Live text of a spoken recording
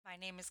My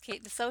name is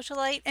Kate the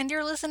Socialite, and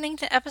you're listening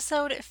to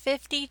episode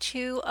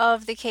 52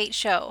 of The Kate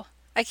Show.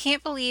 I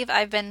can't believe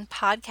I've been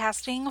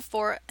podcasting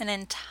for an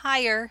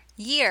entire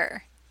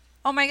year.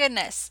 Oh my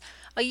goodness.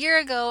 A year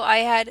ago, I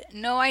had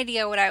no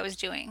idea what I was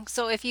doing.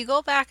 So if you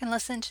go back and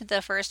listen to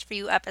the first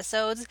few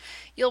episodes,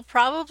 you'll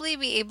probably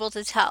be able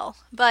to tell.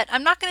 But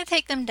I'm not going to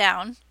take them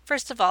down.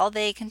 First of all,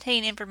 they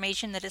contain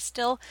information that is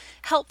still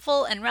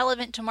helpful and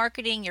relevant to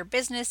marketing your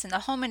business in the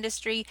home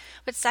industry.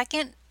 But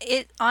second,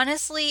 it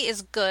honestly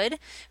is good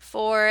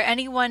for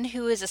anyone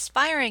who is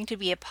aspiring to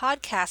be a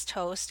podcast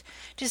host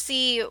to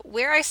see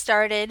where I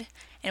started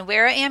and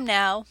where I am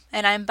now,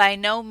 and I'm by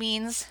no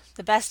means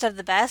the best of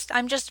the best.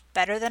 I'm just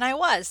better than I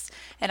was,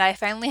 and I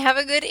finally have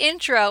a good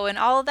intro and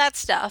all of that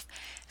stuff.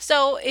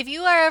 So if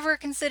you are ever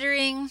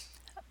considering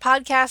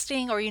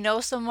podcasting or you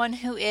know someone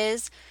who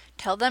is,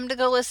 tell them to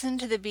go listen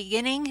to the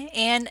beginning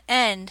and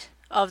end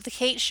of The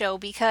Kate Show,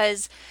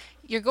 because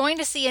you're going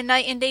to see a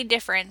night and day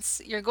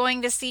difference. You're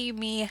going to see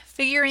me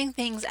figuring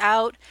things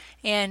out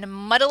and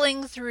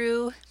muddling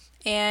through,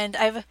 and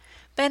I've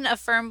been a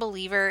firm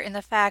believer in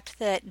the fact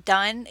that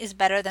done is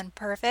better than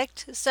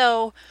perfect.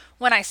 So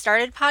when I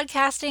started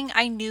podcasting,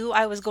 I knew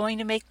I was going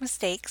to make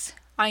mistakes.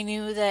 I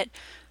knew that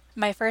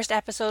my first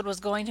episode was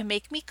going to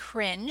make me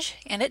cringe,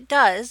 and it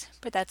does,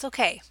 but that's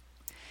okay.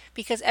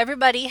 Because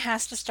everybody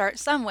has to start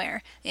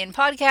somewhere. In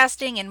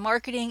podcasting, in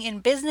marketing, in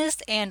business,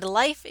 and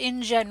life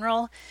in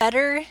general,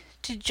 better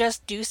to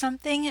just do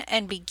something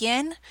and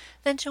begin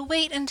than to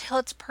wait until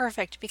it's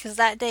perfect, because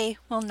that day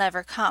will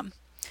never come.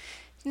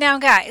 Now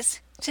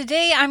guys,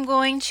 today I'm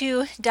going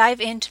to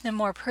dive into the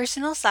more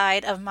personal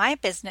side of my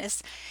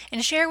business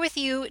and share with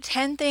you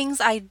 10 things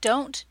I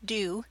don't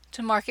do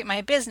to market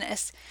my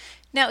business.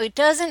 Now, it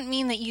doesn't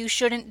mean that you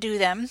shouldn't do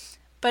them,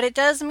 but it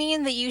does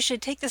mean that you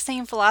should take the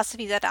same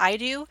philosophy that I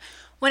do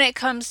when it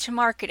comes to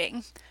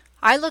marketing.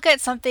 I look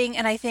at something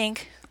and I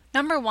think,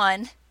 number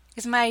one,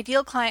 is my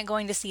ideal client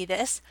going to see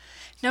this?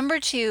 Number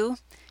two,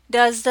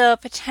 does the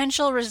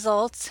potential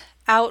results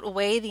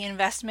outweigh the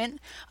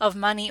investment of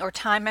money or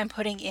time I'm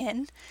putting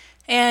in?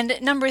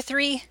 And number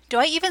three, do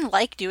I even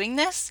like doing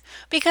this?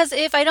 Because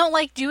if I don't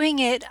like doing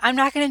it, I'm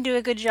not going to do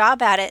a good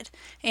job at it,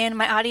 and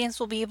my audience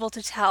will be able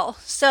to tell.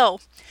 So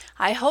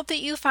I hope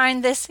that you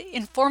find this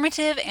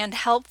informative and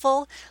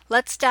helpful.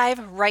 Let's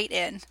dive right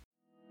in.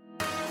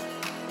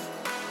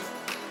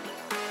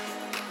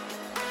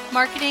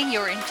 Marketing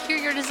your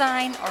interior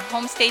design or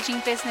home staging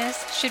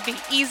business should be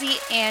easy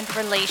and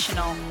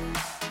relational.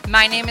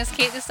 My name is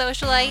Kate the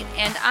Socialite,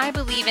 and I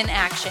believe in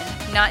action,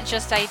 not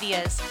just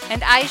ideas.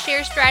 And I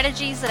share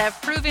strategies that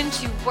have proven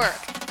to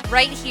work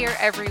right here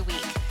every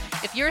week.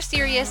 If you're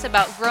serious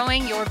about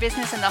growing your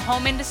business in the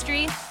home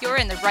industry, you're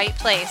in the right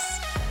place.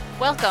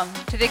 Welcome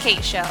to The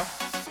Kate Show.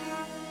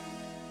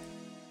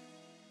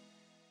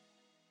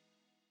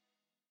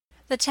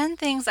 The 10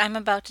 things I'm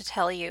about to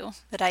tell you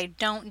that I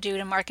don't do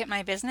to market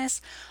my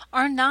business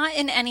are not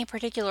in any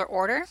particular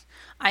order.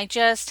 I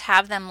just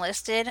have them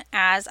listed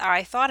as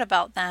I thought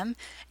about them.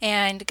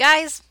 And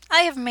guys,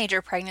 I have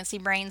major pregnancy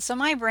brain, so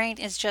my brain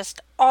is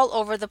just all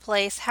over the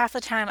place. Half the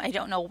time I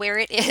don't know where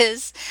it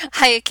is.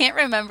 I can't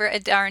remember a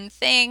darn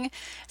thing.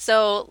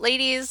 So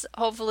ladies,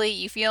 hopefully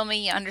you feel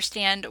me, you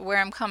understand where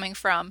I'm coming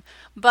from.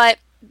 But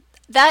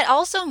that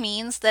also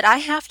means that I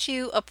have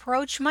to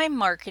approach my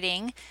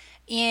marketing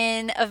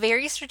in a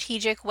very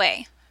strategic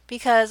way,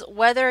 because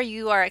whether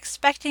you are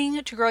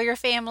expecting to grow your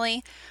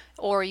family,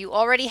 or you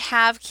already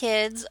have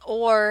kids,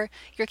 or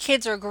your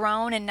kids are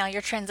grown and now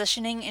you're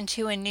transitioning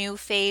into a new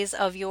phase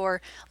of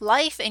your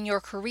life and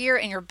your career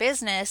and your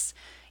business,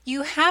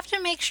 you have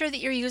to make sure that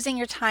you're using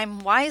your time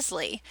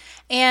wisely.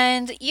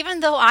 And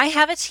even though I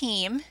have a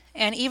team,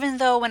 and even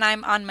though when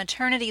I'm on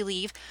maternity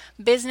leave,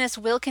 business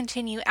will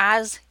continue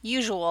as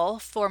usual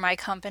for my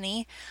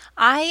company,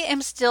 I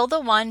am still the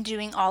one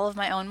doing all of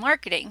my own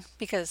marketing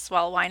because,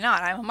 well, why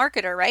not? I'm a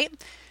marketer, right?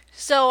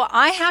 So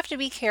I have to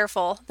be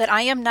careful that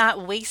I am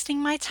not wasting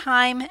my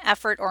time,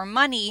 effort, or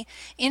money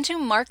into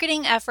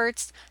marketing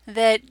efforts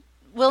that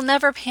will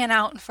never pan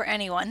out for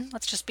anyone.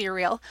 Let's just be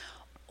real.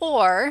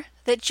 Or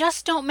that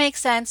just don't make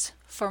sense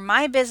for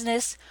my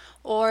business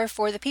or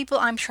for the people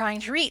I'm trying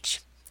to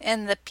reach.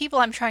 And the people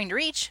I'm trying to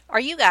reach are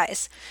you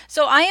guys.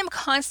 So I am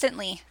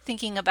constantly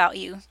thinking about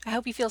you. I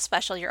hope you feel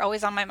special. You're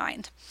always on my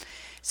mind.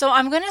 So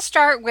I'm going to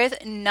start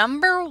with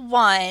number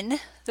one,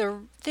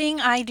 the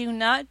thing I do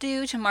not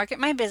do to market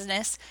my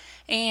business.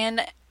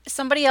 And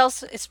somebody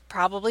else is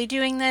probably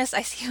doing this.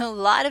 I see a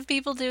lot of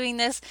people doing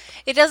this.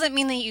 It doesn't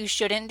mean that you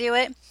shouldn't do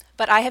it,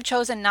 but I have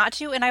chosen not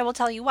to, and I will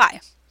tell you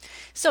why.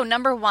 So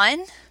number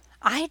one,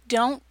 I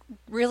don't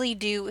really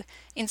do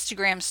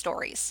Instagram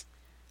stories.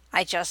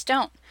 I just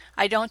don't.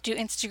 I don't do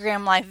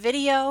Instagram live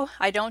video.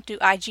 I don't do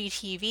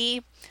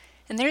IGTV.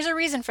 And there's a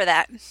reason for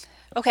that.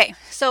 Okay,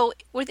 so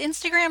with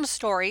Instagram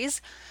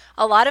stories,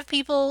 a lot of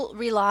people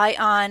rely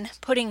on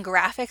putting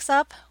graphics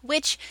up,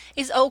 which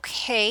is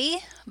okay.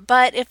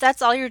 But if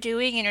that's all you're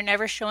doing and you're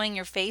never showing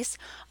your face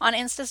on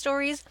Insta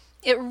stories,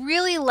 It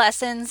really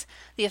lessens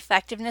the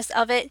effectiveness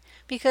of it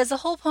because the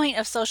whole point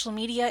of social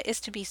media is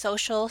to be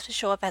social, to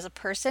show up as a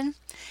person.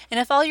 And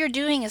if all you're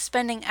doing is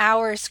spending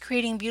hours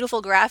creating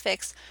beautiful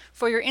graphics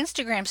for your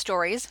Instagram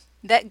stories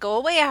that go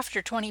away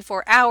after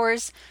 24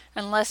 hours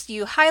unless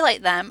you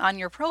highlight them on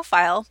your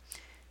profile,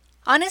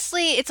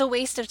 honestly, it's a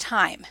waste of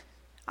time.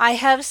 I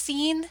have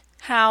seen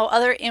how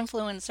other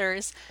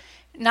influencers,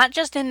 not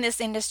just in this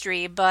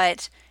industry,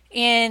 but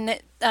in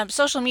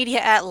social media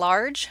at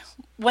large,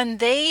 when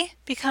they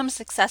become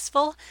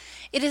successful,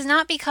 it is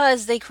not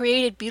because they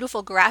created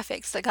beautiful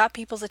graphics that got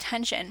people's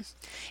attention.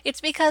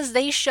 It's because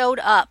they showed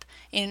up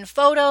in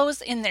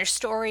photos, in their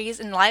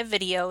stories, in live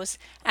videos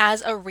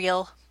as a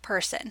real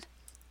person.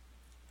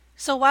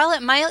 So while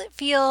it might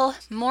feel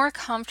more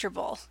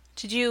comfortable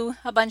to do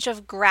a bunch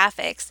of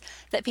graphics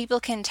that people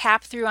can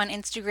tap through on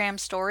Instagram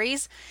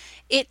stories,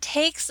 it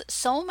takes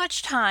so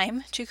much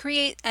time to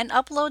create and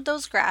upload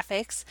those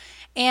graphics,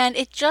 and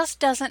it just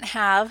doesn't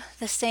have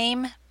the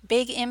same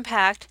big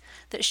impact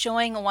that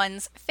showing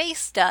one's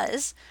face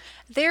does.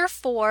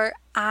 Therefore,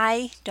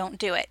 I don't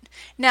do it.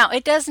 Now,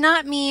 it does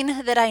not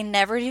mean that I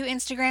never do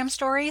Instagram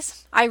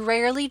stories. I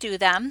rarely do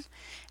them,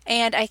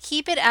 and I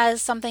keep it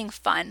as something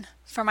fun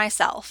for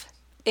myself.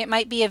 It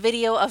might be a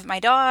video of my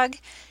dog,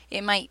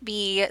 it might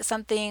be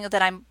something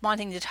that I'm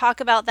wanting to talk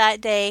about that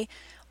day,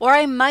 or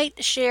I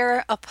might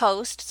share a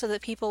post so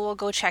that people will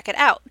go check it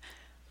out.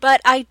 But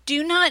I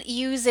do not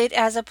use it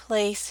as a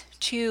place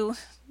to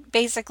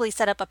basically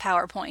set up a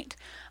PowerPoint.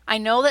 I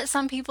know that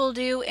some people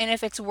do, and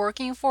if it's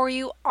working for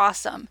you,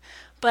 awesome.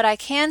 But I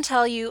can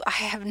tell you I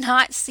have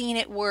not seen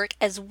it work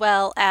as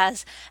well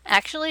as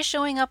actually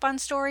showing up on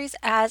stories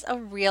as a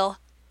real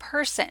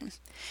person.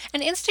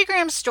 And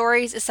Instagram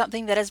stories is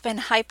something that has been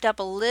hyped up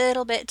a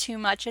little bit too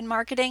much in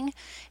marketing.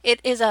 It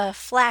is a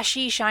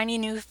flashy, shiny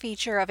new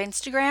feature of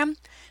Instagram,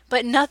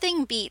 but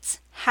nothing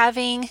beats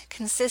having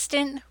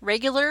consistent,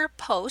 regular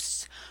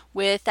posts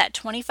with that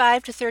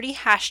 25 to 30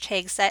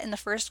 hashtags set in the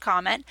first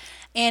comment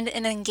and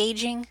an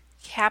engaging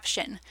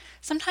caption.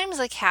 Sometimes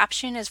the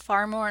caption is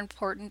far more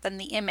important than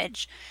the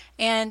image,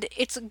 and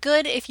it's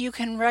good if you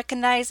can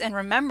recognize and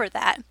remember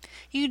that.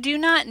 You do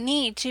not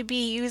need to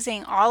be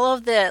using all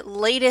of the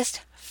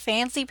latest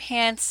fancy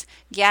pants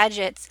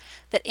gadgets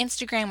that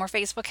Instagram or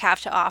Facebook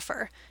have to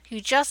offer.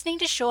 You just need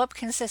to show up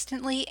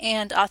consistently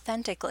and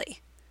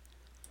authentically.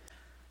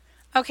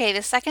 Okay,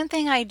 the second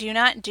thing I do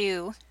not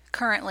do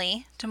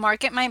currently to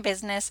market my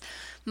business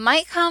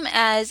might come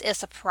as a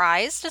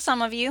surprise to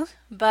some of you,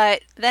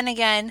 but then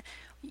again,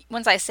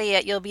 once I say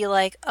it, you'll be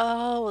like,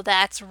 oh,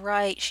 that's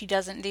right, she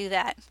doesn't do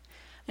that.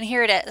 And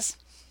here it is.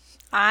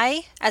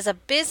 I, as a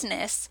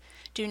business,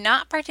 do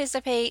not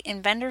participate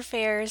in vendor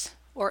fairs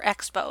or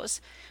expos,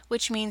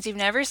 which means you've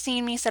never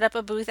seen me set up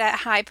a booth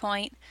at High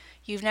Point.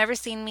 You've never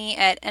seen me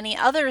at any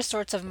other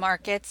sorts of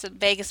markets,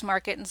 Vegas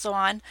market and so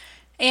on.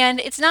 And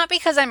it's not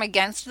because I'm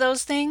against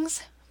those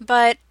things,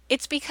 but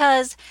it's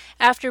because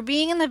after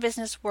being in the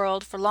business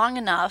world for long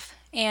enough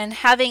and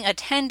having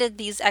attended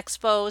these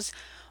expos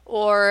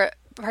or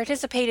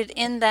participated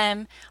in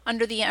them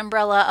under the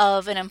umbrella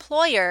of an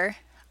employer,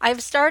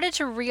 I've started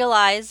to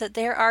realize that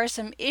there are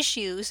some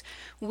issues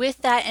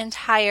with that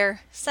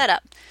entire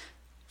setup.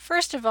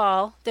 First of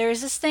all, there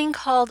is this thing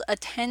called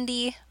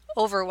attendee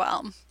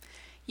overwhelm.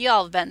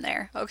 Y'all have been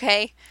there,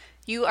 okay?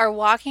 You are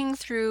walking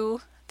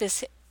through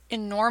this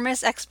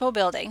enormous expo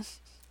building,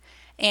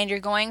 and you're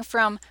going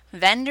from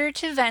vendor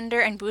to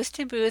vendor and booth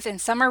to booth, and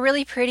some are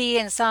really pretty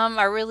and some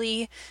are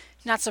really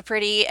not so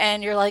pretty,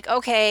 and you're like,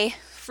 okay,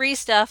 free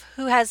stuff,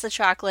 who has the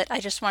chocolate? I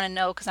just want to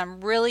know because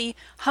I'm really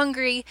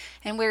hungry,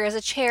 and where is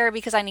a chair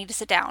because I need to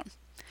sit down.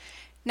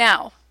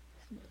 Now,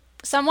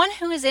 someone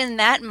who is in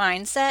that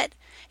mindset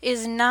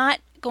is not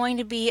going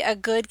to be a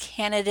good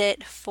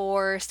candidate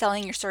for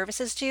selling your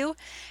services to,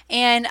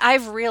 and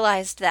I've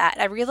realized that.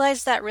 I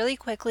realized that really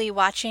quickly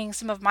watching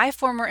some of my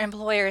former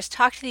employers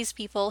talk to these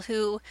people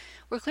who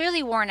were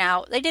clearly worn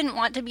out. They didn't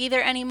want to be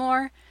there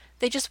anymore.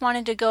 They just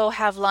wanted to go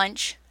have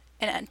lunch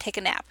and take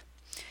a nap.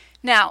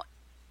 Now,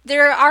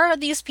 there are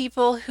these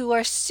people who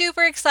are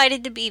super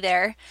excited to be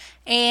there,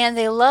 and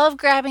they love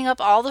grabbing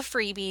up all the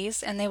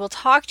freebies, and they will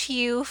talk to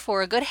you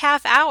for a good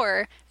half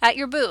hour at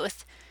your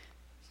booth.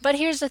 But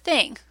here's the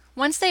thing.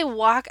 Once they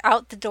walk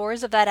out the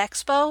doors of that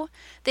expo,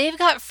 they've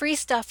got free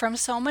stuff from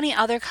so many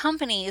other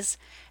companies,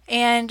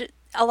 and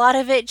a lot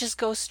of it just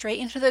goes straight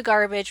into the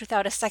garbage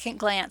without a second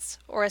glance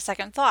or a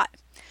second thought.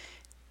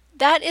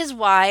 That is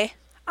why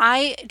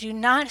I do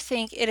not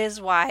think it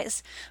is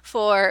wise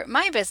for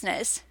my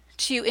business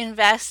to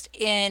invest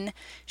in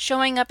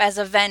showing up as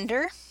a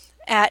vendor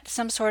at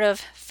some sort of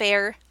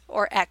fair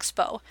or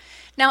expo.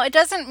 Now, it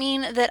doesn't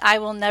mean that I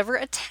will never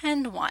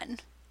attend one.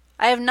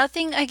 I have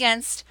nothing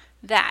against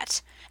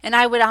that, and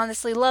I would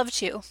honestly love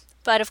to.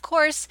 But of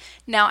course,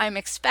 now I'm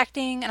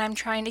expecting and I'm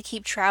trying to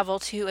keep travel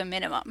to a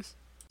minimum.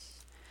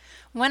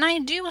 When I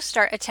do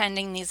start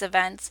attending these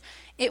events,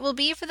 It will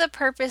be for the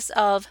purpose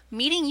of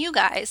meeting you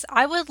guys.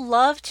 I would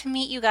love to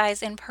meet you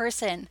guys in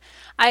person.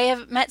 I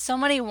have met so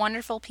many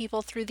wonderful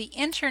people through the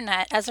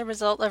internet as a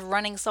result of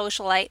running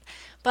Socialite,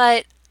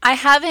 but I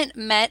haven't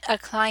met a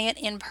client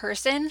in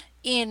person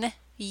in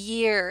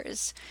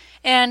years.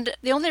 And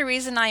the only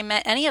reason I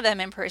met any of them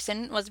in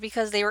person was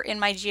because they were in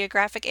my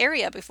geographic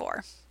area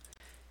before.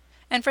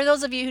 And for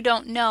those of you who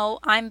don't know,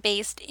 I'm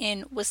based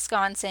in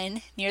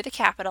Wisconsin, near the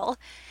capital,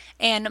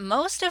 and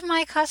most of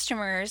my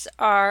customers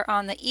are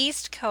on the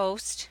East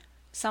Coast.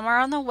 Some are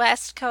on the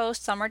West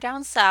Coast, some are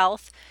down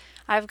south.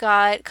 I've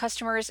got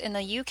customers in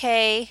the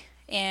UK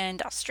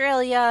and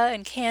Australia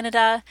and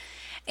Canada,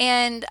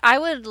 and I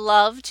would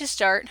love to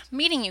start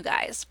meeting you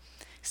guys.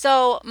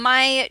 So,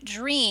 my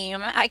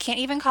dream, I can't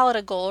even call it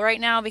a goal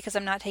right now because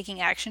I'm not taking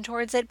action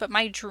towards it, but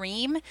my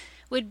dream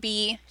would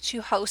be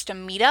to host a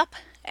meetup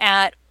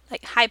at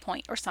like High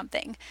Point or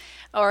something,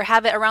 or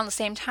have it around the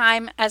same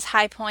time as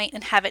High Point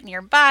and have it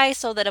nearby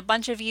so that a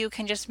bunch of you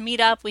can just meet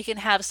up. We can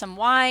have some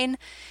wine,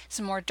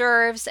 some hors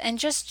d'oeuvres, and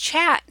just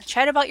chat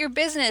about your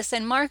business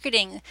and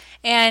marketing,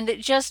 and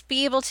just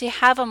be able to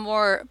have a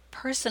more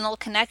personal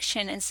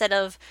connection instead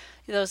of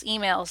those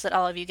emails that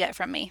all of you get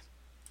from me.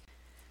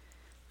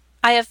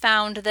 I have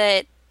found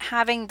that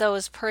having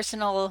those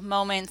personal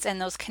moments and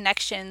those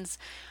connections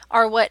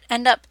are what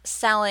end up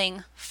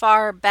selling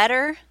far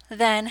better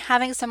than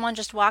having someone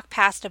just walk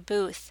past a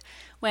booth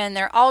when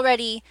they're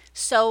already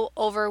so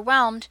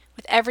overwhelmed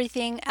with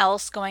everything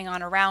else going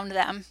on around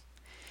them.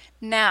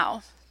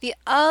 Now, the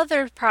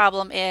other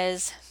problem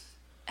is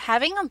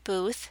having a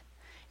booth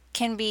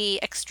can be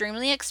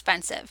extremely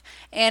expensive,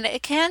 and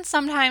it can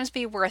sometimes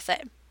be worth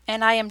it.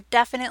 And I am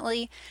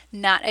definitely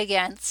not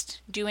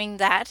against doing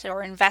that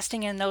or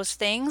investing in those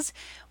things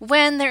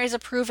when there is a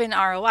proven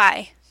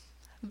ROI.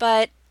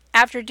 But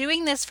after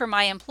doing this for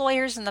my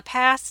employers in the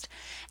past,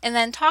 and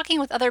then talking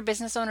with other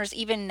business owners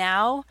even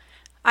now,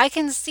 I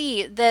can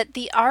see that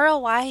the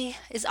ROI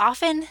is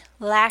often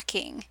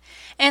lacking.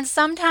 And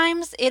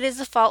sometimes it is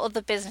the fault of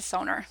the business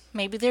owner.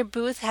 Maybe their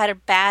booth had a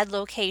bad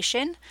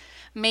location.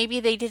 Maybe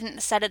they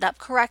didn't set it up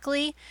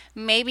correctly.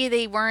 Maybe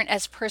they weren't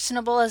as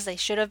personable as they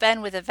should have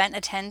been with event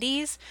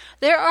attendees.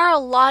 There are a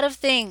lot of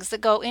things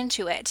that go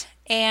into it,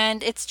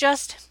 and it's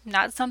just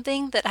not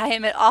something that I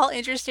am at all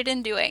interested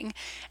in doing.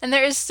 And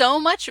there is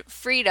so much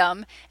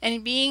freedom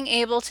in being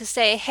able to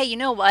say, hey, you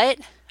know what?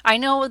 I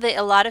know that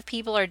a lot of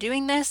people are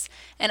doing this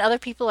and other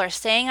people are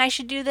saying I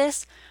should do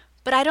this,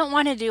 but I don't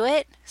want to do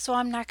it, so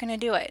I'm not going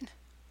to do it.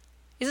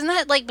 Isn't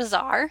that like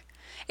bizarre?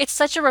 It's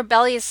such a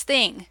rebellious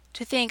thing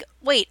to think,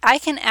 wait, I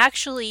can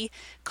actually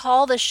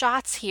call the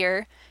shots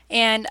here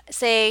and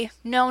say,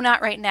 no,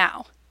 not right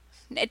now.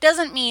 It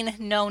doesn't mean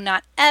no,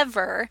 not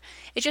ever.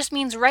 It just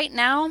means right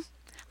now,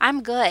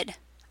 I'm good.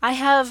 I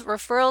have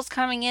referrals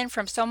coming in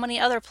from so many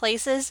other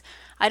places.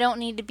 I don't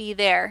need to be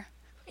there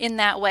in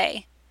that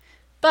way.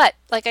 But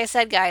like I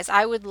said, guys,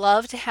 I would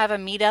love to have a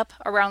meetup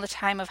around the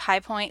time of High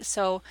Point,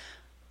 so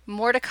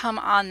more to come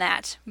on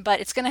that. But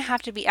it's going to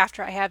have to be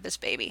after I have this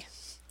baby.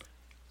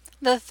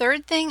 The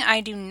third thing I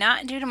do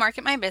not do to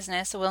market my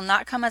business will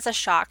not come as a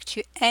shock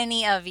to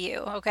any of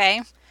you,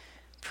 okay?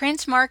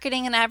 Print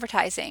marketing and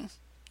advertising.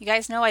 You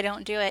guys know I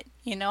don't do it.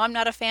 You know I'm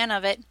not a fan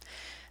of it.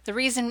 The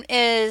reason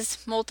is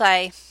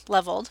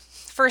multi-leveled.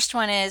 First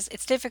one is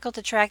it's difficult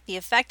to track the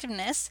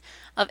effectiveness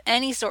of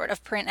any sort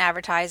of print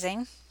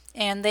advertising,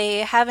 and they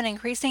have an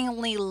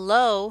increasingly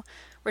low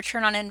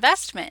return on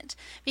investment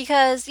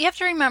because you have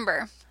to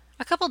remember,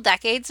 a couple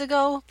decades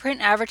ago,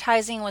 print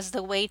advertising was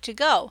the way to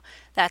go.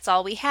 That's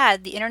all we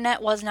had. The internet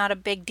was not a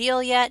big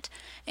deal yet,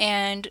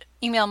 and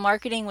email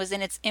marketing was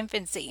in its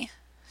infancy.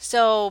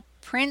 So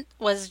print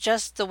was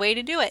just the way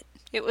to do it.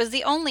 It was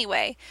the only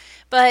way.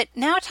 But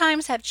now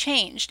times have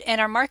changed,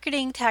 and our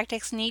marketing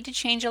tactics need to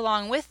change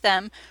along with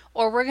them,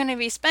 or we're going to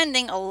be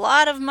spending a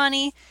lot of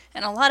money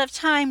and a lot of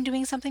time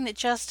doing something that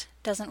just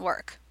doesn't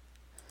work.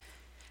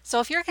 So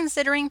if you're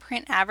considering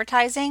print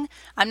advertising,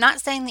 I'm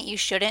not saying that you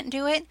shouldn't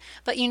do it,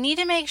 but you need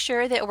to make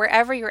sure that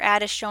wherever your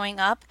ad is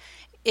showing up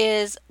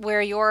is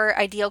where your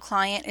ideal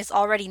client is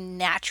already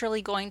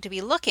naturally going to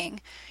be looking.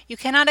 You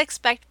cannot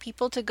expect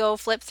people to go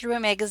flip through a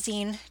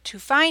magazine to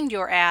find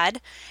your ad,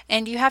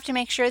 and you have to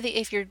make sure that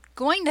if you're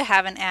going to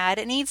have an ad,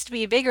 it needs to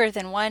be bigger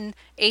than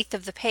 1/8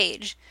 of the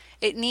page.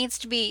 It needs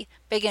to be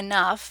big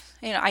enough,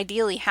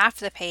 ideally half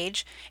the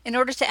page, in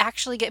order to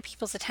actually get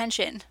people's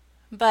attention.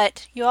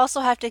 But you also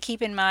have to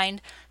keep in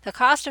mind the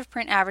cost of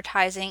print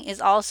advertising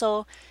is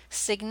also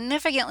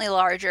significantly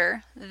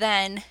larger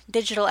than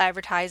digital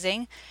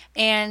advertising,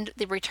 and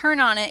the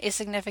return on it is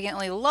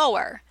significantly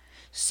lower.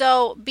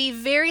 So be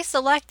very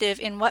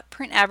selective in what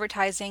print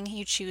advertising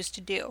you choose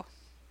to do.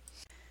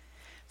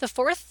 The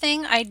fourth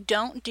thing I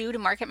don't do to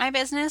market my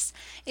business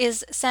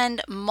is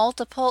send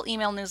multiple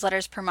email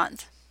newsletters per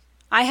month.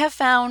 I have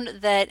found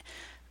that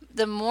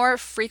the more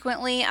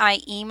frequently I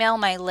email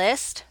my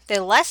list,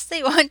 the less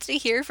they want to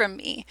hear from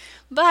me.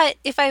 But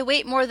if I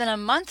wait more than a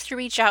month to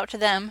reach out to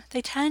them,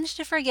 they tend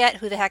to forget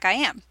who the heck I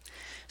am.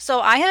 So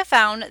I have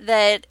found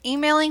that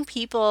emailing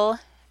people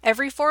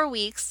Every 4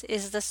 weeks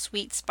is the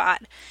sweet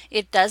spot.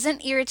 It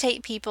doesn't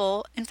irritate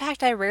people. In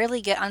fact, I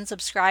rarely get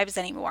unsubscribes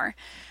anymore.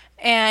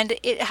 And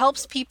it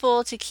helps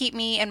people to keep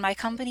me and my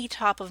company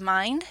top of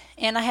mind.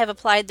 And I have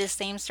applied this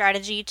same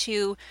strategy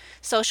to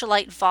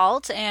Socialite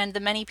Vault and the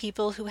many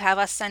people who have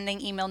us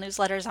sending email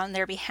newsletters on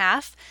their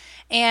behalf.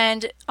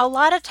 And a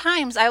lot of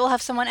times I will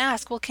have someone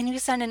ask, well, can you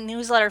send a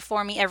newsletter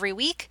for me every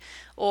week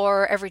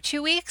or every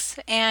 2 weeks?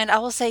 And I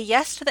will say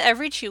yes to the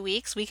every 2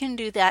 weeks. We can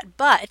do that.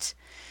 But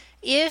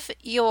if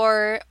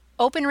your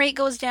open rate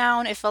goes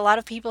down, if a lot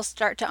of people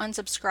start to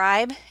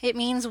unsubscribe, it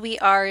means we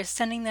are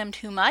sending them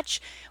too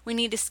much. We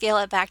need to scale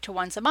it back to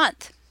once a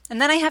month.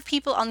 And then I have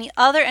people on the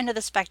other end of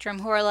the spectrum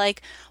who are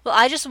like, well,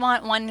 I just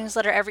want one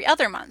newsletter every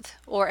other month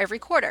or every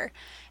quarter.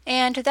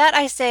 And to that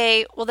I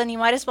say, well, then you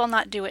might as well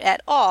not do it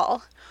at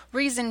all.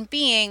 Reason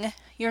being,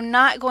 you're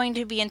not going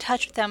to be in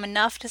touch with them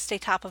enough to stay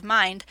top of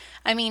mind.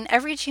 I mean,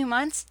 every 2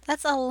 months,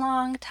 that's a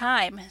long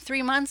time.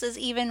 3 months is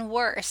even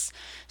worse.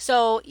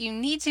 So you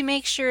need to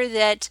make sure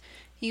that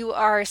you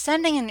are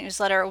sending a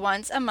newsletter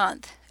once a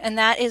month, and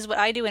that is what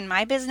I do in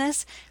my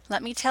business.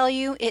 Let me tell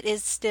you, it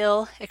is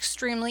still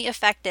extremely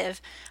effective.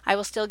 I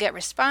will still get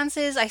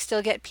responses. I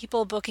still get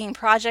people booking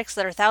projects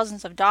that are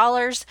thousands of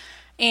dollars,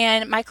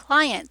 and my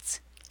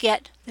clients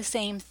get the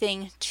same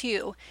thing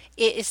too.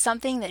 It is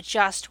something that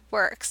just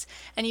works.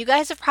 And you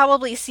guys have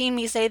probably seen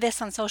me say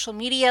this on social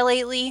media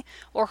lately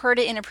or heard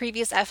it in a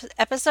previous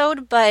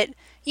episode, but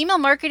email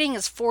marketing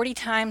is 40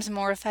 times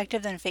more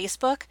effective than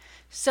Facebook.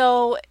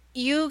 So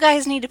you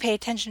guys need to pay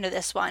attention to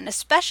this one,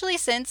 especially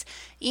since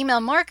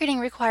email marketing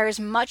requires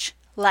much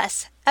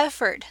less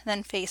effort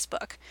than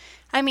Facebook.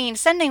 I mean,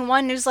 sending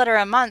one newsletter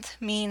a month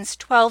means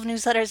 12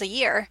 newsletters a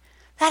year.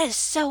 That is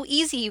so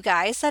easy, you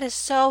guys. That is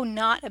so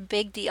not a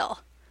big deal.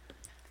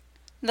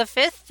 The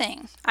fifth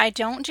thing I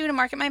don't do to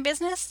market my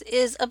business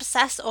is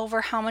obsess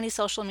over how many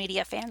social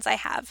media fans I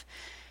have.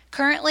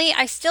 Currently,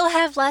 I still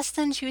have less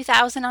than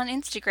 2,000 on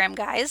Instagram,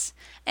 guys,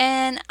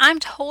 and I'm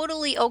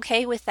totally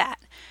okay with that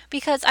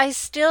because I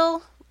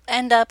still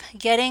end up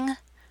getting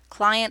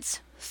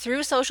clients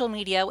through social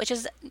media, which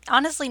is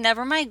honestly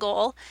never my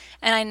goal,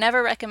 and I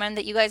never recommend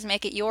that you guys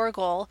make it your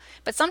goal,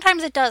 but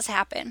sometimes it does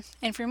happen,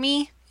 and for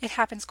me, it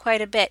happens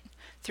quite a bit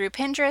through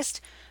Pinterest,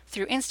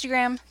 through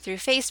Instagram, through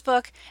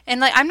Facebook,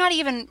 and I'm not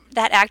even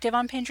that active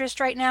on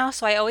Pinterest right now,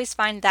 so I always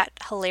find that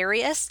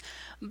hilarious,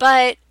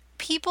 but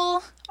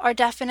people are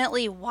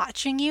definitely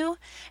watching you,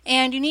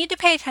 and you need to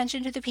pay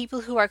attention to the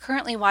people who are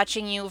currently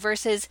watching you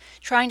versus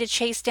trying to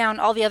chase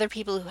down all the other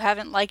people who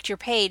haven't liked your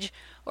page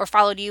or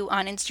followed you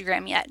on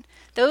Instagram yet.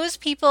 Those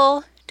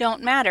people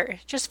don't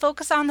matter. Just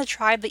focus on the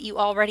tribe that you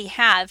already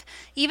have,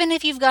 even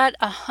if you've got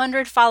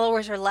 100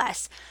 followers or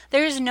less.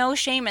 There's no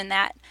shame in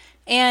that.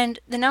 And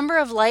the number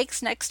of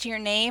likes next to your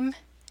name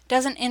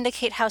doesn't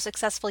indicate how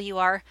successful you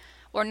are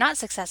or not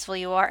successful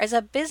you are as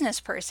a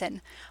business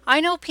person. I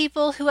know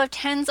people who have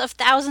tens of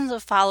thousands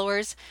of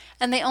followers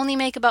and they only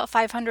make about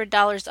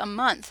 $500 a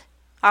month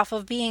off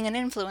of being an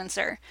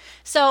influencer.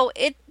 So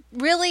it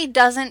really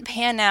doesn't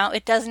pan out.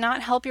 It does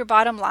not help your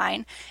bottom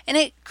line. And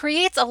it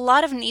creates a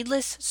lot of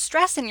needless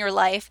stress in your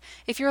life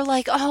if you're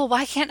like, oh,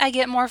 why can't I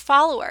get more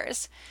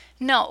followers?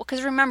 No,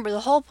 because remember,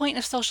 the whole point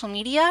of social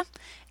media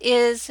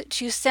is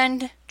to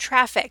send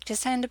traffic, to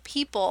send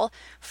people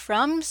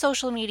from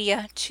social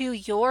media to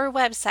your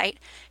website,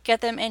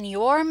 get them in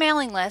your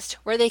mailing list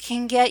where they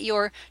can get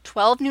your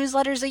 12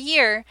 newsletters a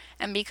year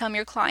and become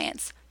your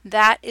clients.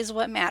 That is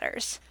what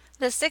matters.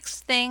 The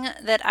sixth thing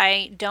that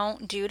I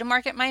don't do to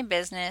market my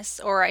business,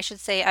 or I should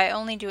say I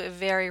only do it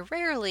very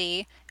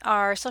rarely,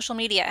 are social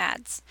media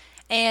ads.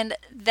 And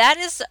that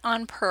is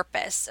on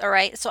purpose, all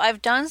right? So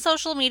I've done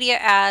social media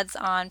ads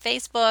on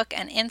Facebook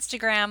and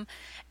Instagram,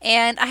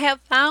 and I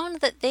have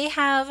found that they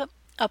have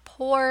a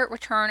poor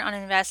return on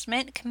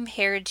investment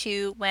compared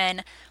to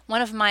when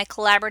one of my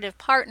collaborative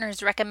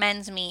partners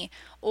recommends me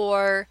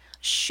or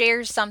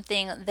shares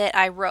something that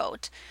I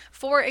wrote.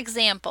 For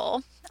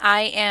example,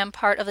 I am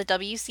part of the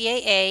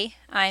WCAA.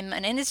 I'm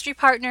an industry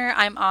partner.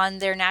 I'm on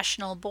their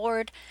national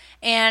board,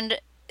 and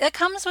it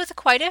comes with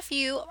quite a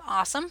few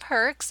awesome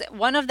perks.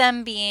 One of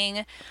them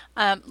being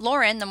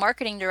Lauren, the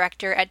marketing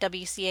director at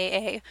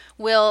WCAA,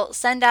 will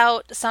send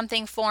out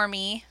something for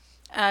me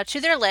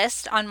to their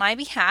list on my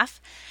behalf,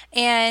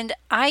 and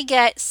I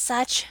get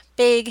such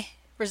big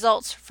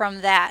results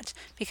from that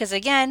because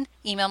again,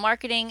 email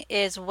marketing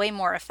is way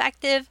more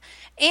effective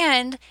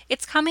and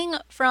it's coming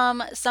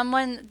from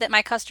someone that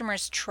my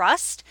customers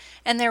trust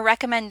and they're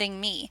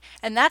recommending me,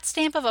 and that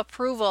stamp of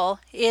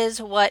approval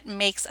is what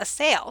makes a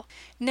sale.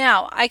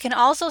 Now, I can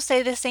also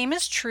say the same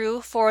is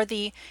true for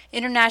the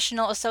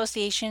International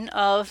Association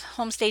of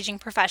Home Staging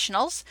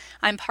Professionals.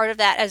 I'm part of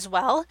that as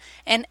well,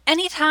 and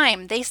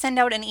anytime they send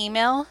out an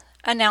email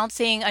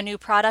announcing a new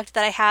product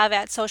that I have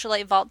at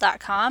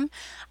socialitevault.com,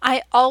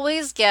 I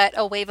always get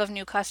a wave of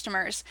new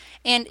customers.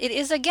 And it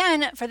is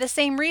again for the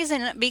same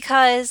reason,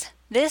 because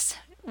this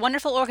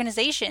wonderful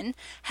organization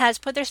has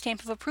put their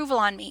stamp of approval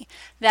on me.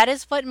 That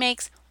is what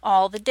makes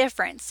all the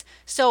difference.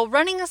 So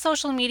running a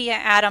social media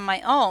ad on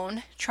my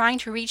own, trying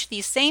to reach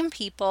these same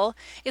people,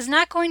 is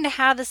not going to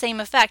have the same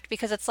effect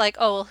because it's like,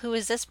 oh, well, who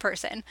is this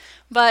person?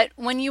 But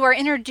when you are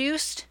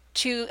introduced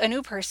to a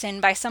new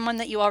person by someone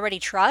that you already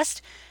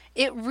trust,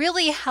 it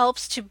really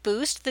helps to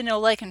boost the know,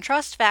 like, and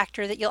trust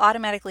factor that you'll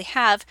automatically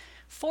have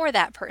for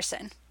that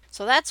person.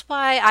 So that's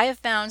why I have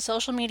found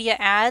social media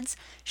ads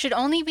should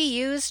only be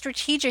used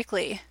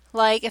strategically.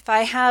 Like if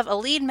I have a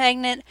lead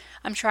magnet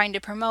I'm trying to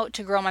promote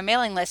to grow my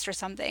mailing list or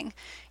something.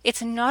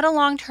 It's not a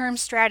long-term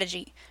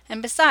strategy.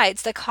 And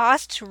besides, the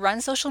cost to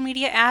run social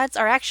media ads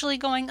are actually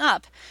going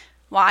up.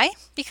 Why?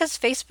 Because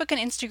Facebook and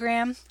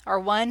Instagram are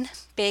one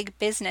big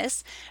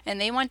business and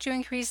they want to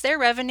increase their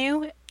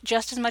revenue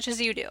just as much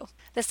as you do.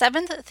 The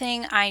seventh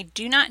thing I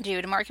do not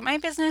do to market my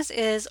business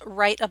is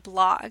write a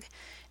blog.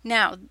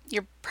 Now,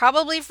 you're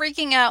probably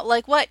freaking out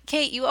like, what,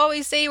 Kate, you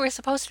always say we're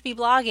supposed to be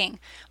blogging.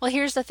 Well,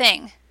 here's the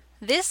thing.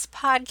 This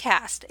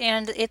podcast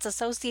and its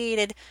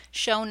associated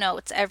show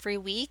notes every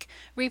week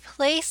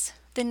replace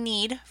the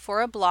need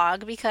for a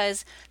blog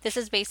because this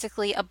is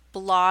basically a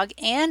blog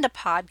and a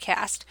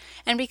podcast.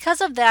 And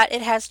because of that,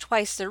 it has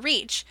twice the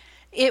reach.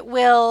 It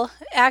will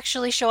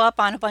actually show up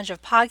on a bunch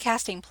of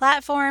podcasting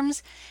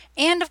platforms.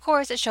 And of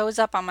course, it shows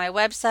up on my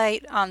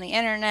website, on the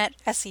internet,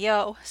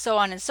 SEO, so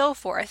on and so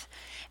forth.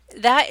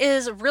 That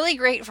is really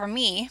great for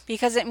me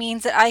because it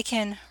means that I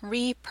can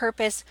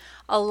repurpose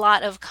a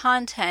lot of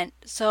content.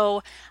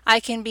 So I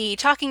can be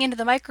talking into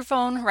the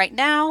microphone right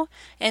now,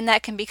 and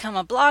that can become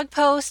a blog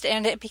post,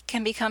 and it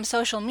can become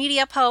social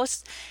media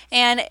posts.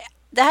 And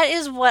that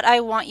is what I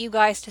want you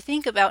guys to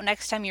think about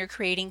next time you're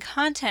creating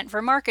content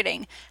for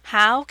marketing.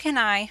 How can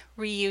I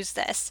reuse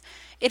this?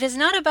 It is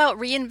not about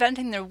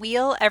reinventing the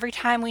wheel every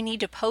time we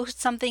need to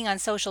post something on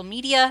social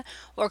media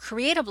or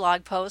create a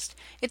blog post.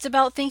 It's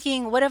about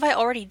thinking, what have I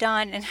already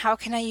done and how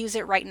can I use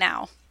it right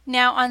now?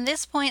 Now, on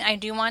this point, I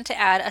do want to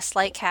add a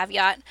slight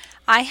caveat.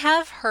 I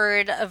have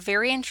heard a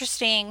very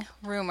interesting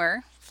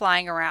rumor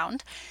flying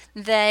around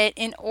that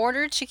in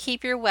order to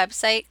keep your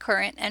website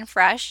current and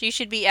fresh, you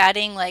should be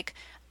adding like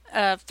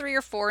 3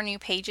 or 4 new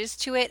pages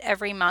to it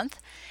every month.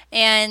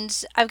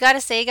 And I've got to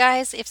say,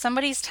 guys, if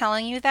somebody's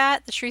telling you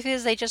that, the truth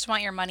is they just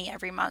want your money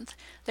every month.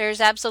 There's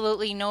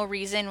absolutely no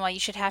reason why you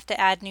should have to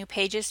add new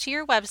pages to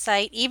your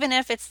website, even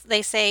if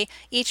they say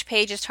each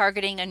page is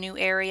targeting a new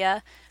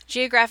area,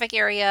 geographic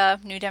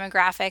area, new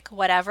demographic,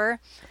 whatever.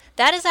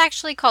 That is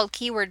actually called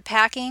keyword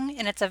packing,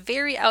 and it's a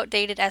very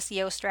outdated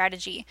SEO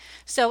strategy.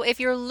 So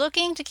if you're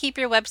looking to keep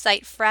your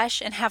website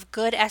fresh and have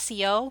good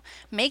SEO,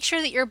 make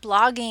sure that you're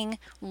blogging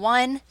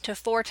 1 to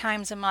 4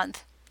 times a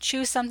month.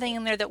 Choose something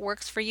in there that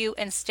works for you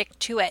and stick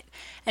to it.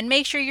 And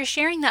make sure you're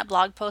sharing that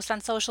blog post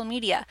on social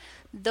media.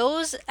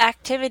 Those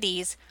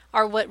activities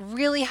are what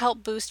really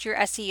help boost your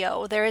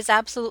SEO. There is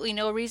absolutely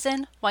no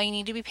reason why you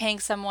need to be paying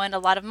someone a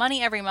lot of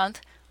money every month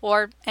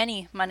or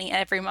any money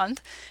every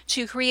month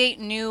to create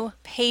new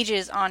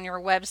pages on your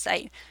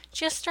website.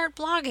 Just start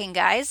blogging,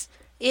 guys.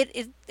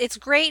 It's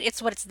great, it's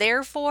what it's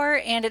there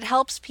for, and it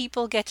helps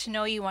people get to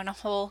know you on a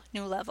whole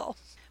new level.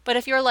 But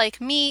if you're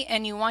like me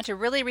and you want to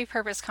really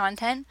repurpose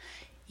content,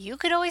 you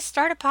could always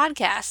start a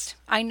podcast.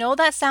 I know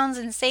that sounds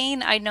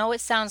insane, I know it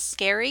sounds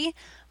scary,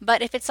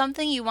 but if it's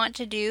something you want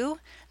to do,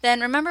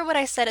 then remember what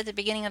I said at the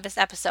beginning of this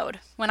episode.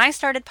 When I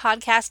started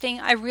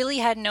podcasting, I really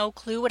had no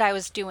clue what I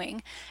was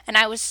doing, and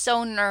I was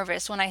so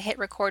nervous when I hit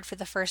record for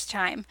the first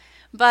time.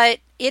 But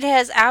it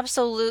has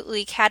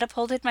absolutely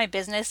catapulted my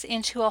business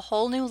into a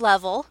whole new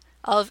level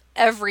of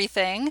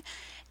everything,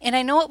 and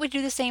I know it would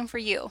do the same for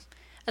you.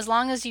 As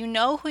long as you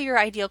know who your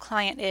ideal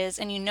client is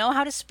and you know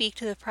how to speak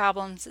to the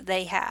problems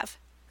they have.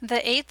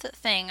 The eighth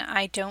thing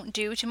I don't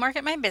do to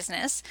market my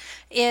business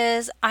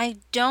is I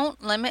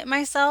don't limit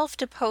myself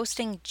to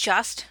posting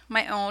just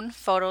my own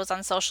photos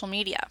on social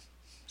media.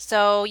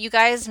 So you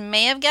guys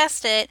may have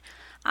guessed it,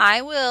 I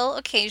will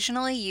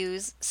occasionally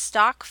use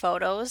stock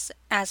photos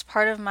as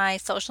part of my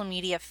social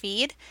media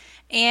feed,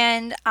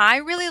 and I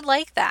really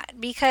like that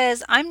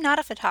because I'm not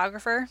a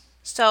photographer.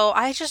 So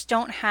I just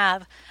don't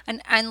have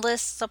an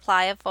endless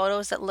supply of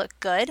photos that look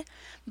good,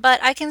 but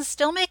I can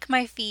still make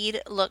my feed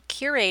look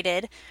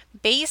curated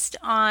based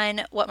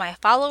on what my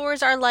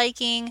followers are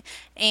liking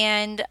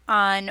and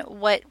on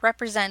what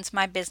represents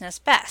my business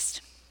best.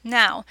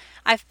 Now,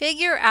 I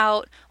figure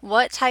out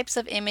what types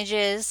of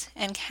images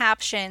and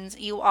captions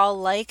you all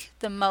like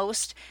the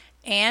most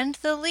and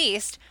the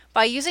least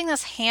by using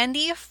this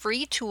handy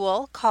free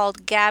tool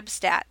called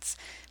GabStats.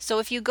 So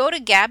if you go to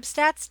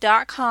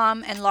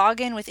gabstats.com and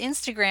log in with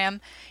Instagram,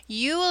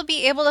 you will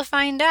be able to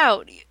find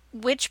out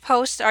which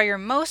posts are your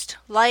most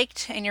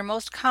liked and your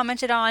most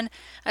commented on,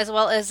 as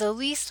well as the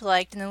least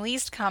liked and the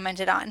least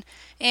commented on.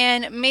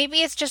 And maybe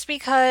it's just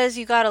because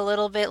you got a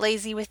little bit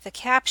lazy with the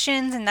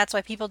captions and that's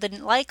why people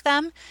didn't like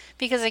them,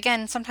 because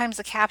again, sometimes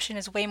the caption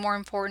is way more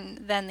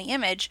important than the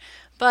image,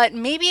 but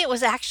maybe it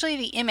was actually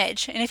the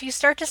image. And if you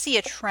start to see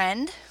a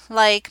trend,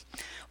 like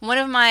one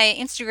of my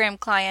Instagram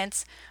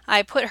clients,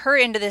 I put her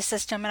into this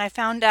system and I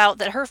found out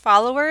that her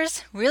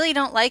followers really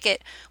don't like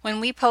it when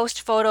we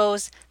post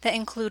photos that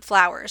include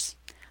flowers.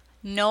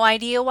 No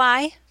idea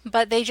why,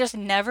 but they just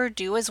never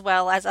do as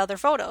well as other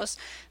photos.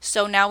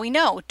 So now we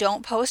know,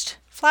 don't post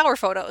flower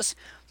photos.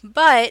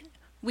 But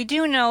we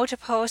do know to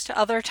post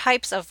other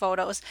types of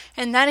photos,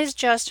 and that is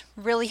just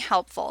really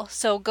helpful.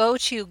 So go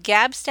to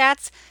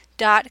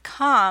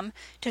gabstats.com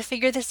to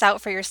figure this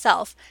out for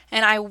yourself.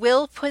 And I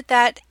will put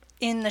that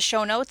in the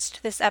show notes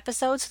to this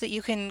episode so that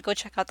you can go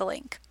check out the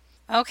link.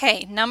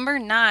 Okay, number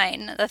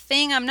 9. The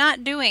thing I'm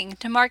not doing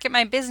to market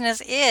my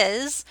business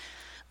is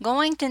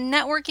going to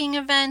networking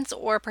events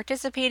or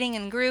participating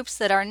in groups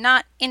that are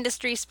not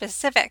industry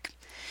specific.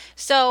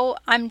 So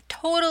I'm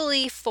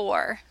totally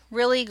for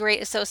really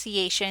great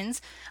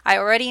associations. I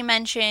already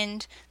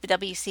mentioned the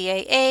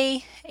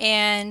WCAA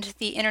and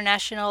the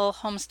International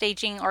Home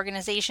Staging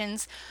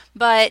Organizations,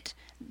 but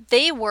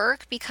they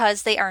work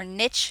because they are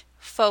niche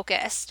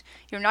focused.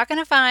 You're not going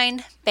to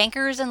find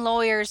bankers and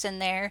lawyers in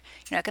there.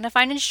 You're not going to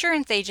find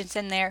insurance agents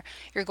in there.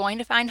 You're going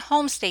to find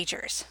home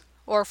stagers.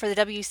 Or for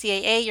the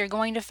WCAA, you're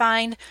going to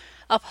find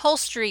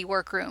upholstery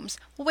workrooms,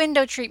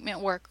 window treatment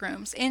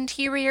workrooms,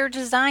 interior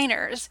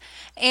designers,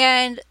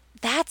 and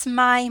that's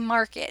my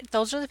market.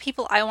 Those are the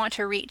people I want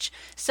to reach.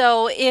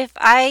 So if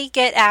I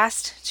get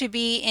asked to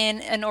be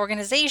in an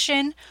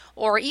organization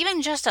or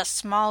even just a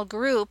small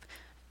group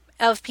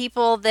of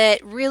people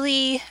that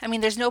really,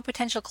 there's no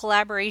potential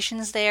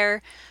collaborations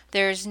there,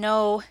 there's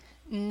no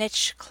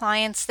niche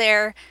clients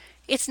there,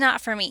 it's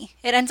not for me.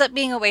 It ends up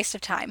being a waste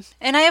of time.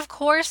 And I, of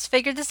course,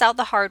 figured this out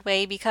the hard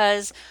way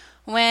because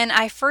when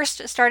I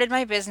first started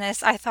my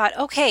business, I thought,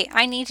 okay,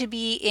 I need to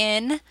be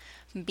in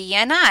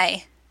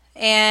BNI.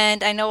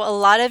 And I know a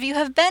lot of you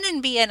have been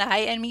in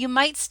BNI and you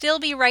might still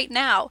be right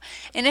now.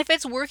 And if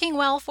it's working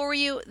well for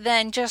you,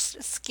 then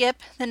just skip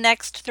the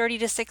next 30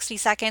 to 60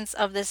 seconds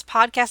of this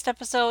podcast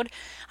episode.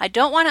 I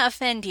don't want to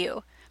offend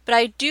you, but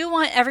I do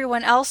want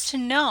everyone else to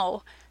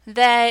know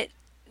that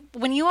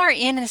when you are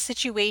in a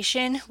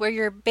situation where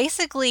you're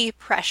basically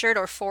pressured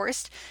or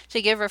forced to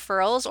give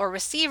referrals or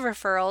receive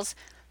referrals,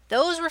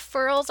 those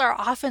referrals are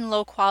often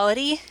low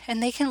quality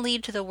and they can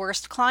lead to the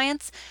worst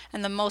clients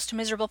and the most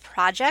miserable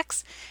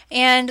projects.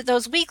 And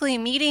those weekly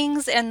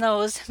meetings and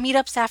those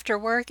meetups after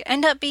work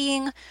end up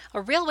being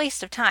a real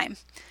waste of time.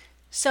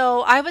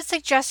 So I would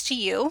suggest to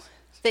you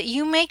that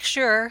you make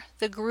sure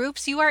the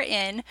groups you are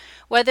in,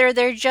 whether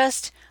they're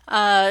just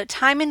a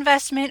time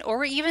investment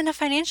or even a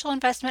financial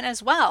investment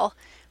as well,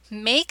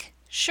 make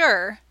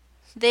sure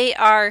they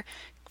are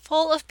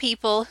full of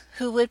people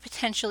who would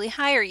potentially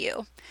hire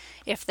you.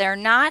 If they're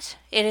not,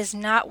 it is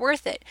not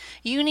worth it.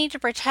 You need to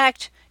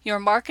protect your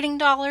marketing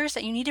dollars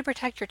and you need to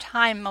protect your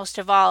time most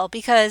of all,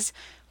 because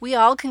we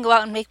all can go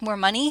out and make more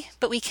money,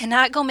 but we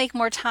cannot go make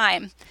more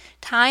time.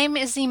 Time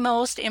is the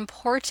most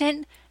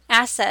important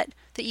asset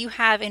that you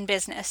have in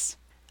business.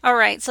 All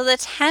right, so the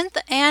 10th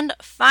and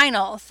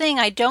final thing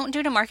I don't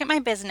do to market my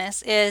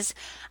business is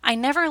I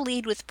never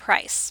lead with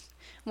price.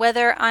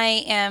 Whether I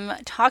am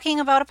talking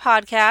about a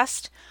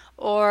podcast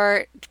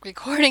or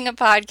recording a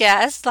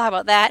podcast, how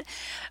about that?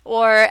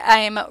 Or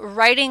I'm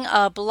writing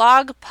a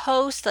blog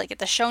post, like at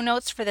the show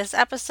notes for this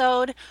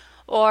episode,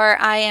 or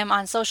I am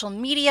on social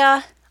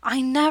media,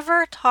 I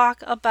never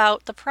talk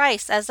about the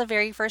price as the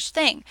very first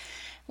thing,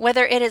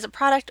 whether it is a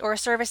product or a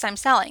service I'm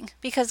selling.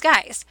 Because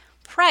guys,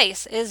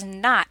 price is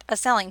not a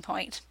selling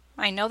point.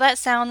 I know that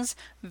sounds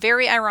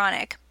very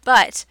ironic,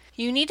 but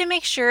you need to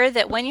make sure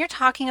that when you're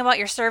talking about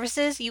your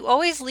services, you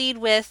always lead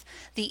with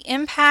the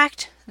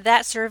impact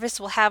that service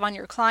will have on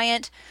your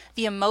client,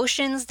 the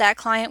emotions that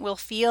client will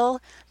feel,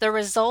 the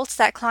results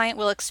that client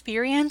will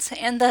experience,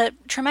 and the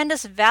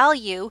tremendous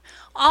value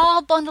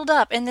all bundled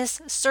up in this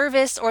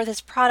service or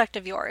this product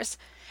of yours.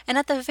 And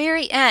at the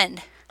very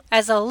end,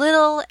 as a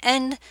little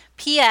end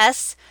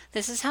PS,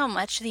 this is how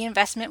much the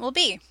investment will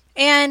be.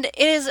 And it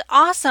is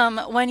awesome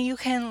when you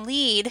can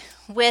lead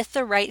with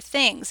the right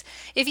things.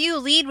 If you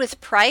lead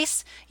with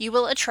price, you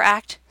will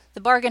attract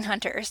the bargain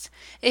hunters.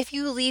 If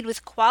you lead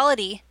with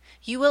quality,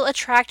 you will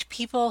attract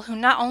people who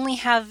not only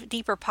have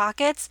deeper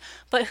pockets,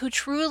 but who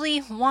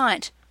truly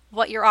want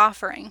what you're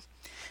offering.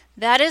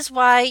 That is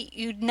why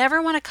you'd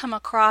never want to come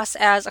across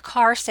as a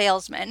car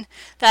salesman.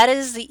 That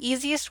is the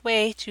easiest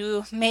way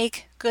to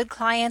make good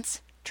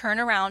clients turn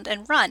around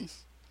and run.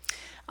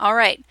 All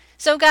right.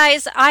 So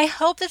guys, I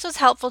hope this was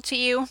helpful to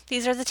you.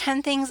 These are the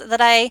 10 things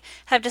that I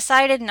have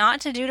decided not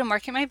to do to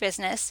market my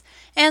business.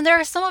 And there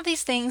are some of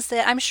these things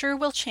that I'm sure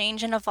will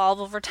change and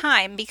evolve over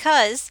time,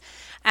 because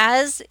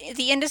as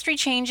the industry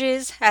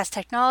changes, as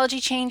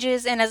technology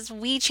changes, and as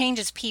we change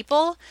as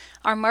people,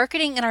 our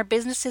marketing and our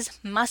businesses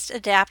must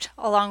adapt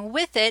along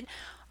with it.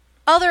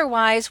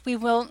 Otherwise, we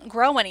won't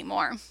grow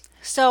anymore.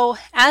 So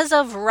as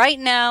of right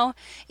now,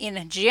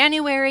 in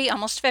January,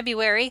 almost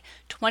February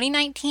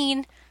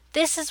 2019,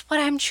 this is what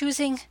I'm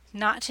choosing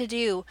not to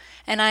do,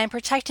 and I'm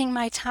protecting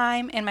my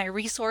time and my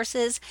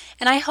resources,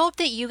 and I hope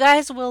that you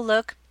guys will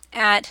look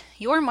at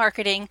your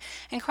marketing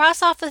and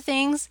cross off the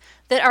things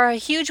that are a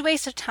huge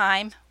waste of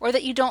time or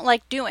that you don't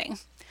like doing.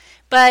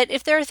 But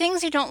if there are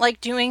things you don't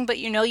like doing but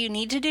you know you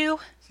need to do,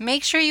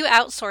 make sure you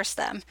outsource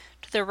them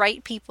to the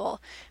right people,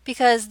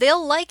 because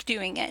they'll like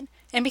doing it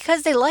And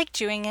because they like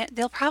doing it,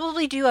 they'll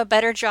probably do a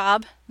better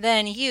job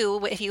than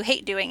you if you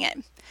hate doing it.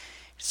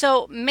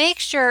 So make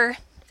sure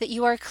that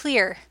you are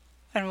clear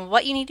on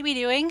what you need to be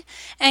doing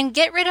and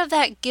get rid of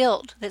that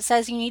guilt that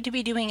says you need to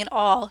be doing it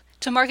all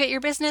to market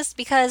your business,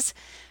 because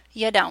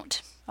you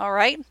don't. All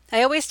right?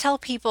 I always tell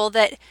people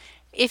that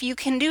if you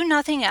can do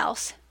nothing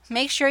else,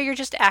 make sure you're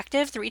just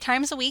active 3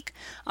 times a week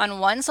on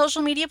one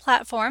social media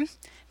platform.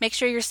 Make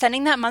sure you're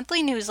sending that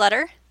monthly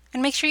newsletter,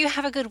 and make sure you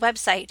have a good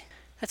website.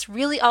 That's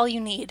really all you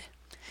need.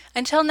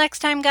 Until next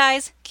time,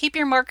 guys, keep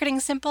your marketing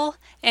simple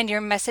and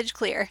your message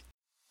clear.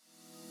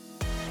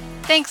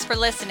 Thanks for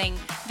listening.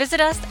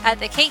 Visit us at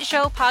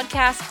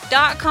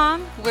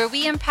thekateshowpodcast.com, where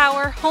we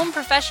empower home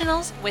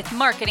professionals with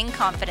marketing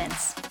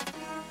confidence.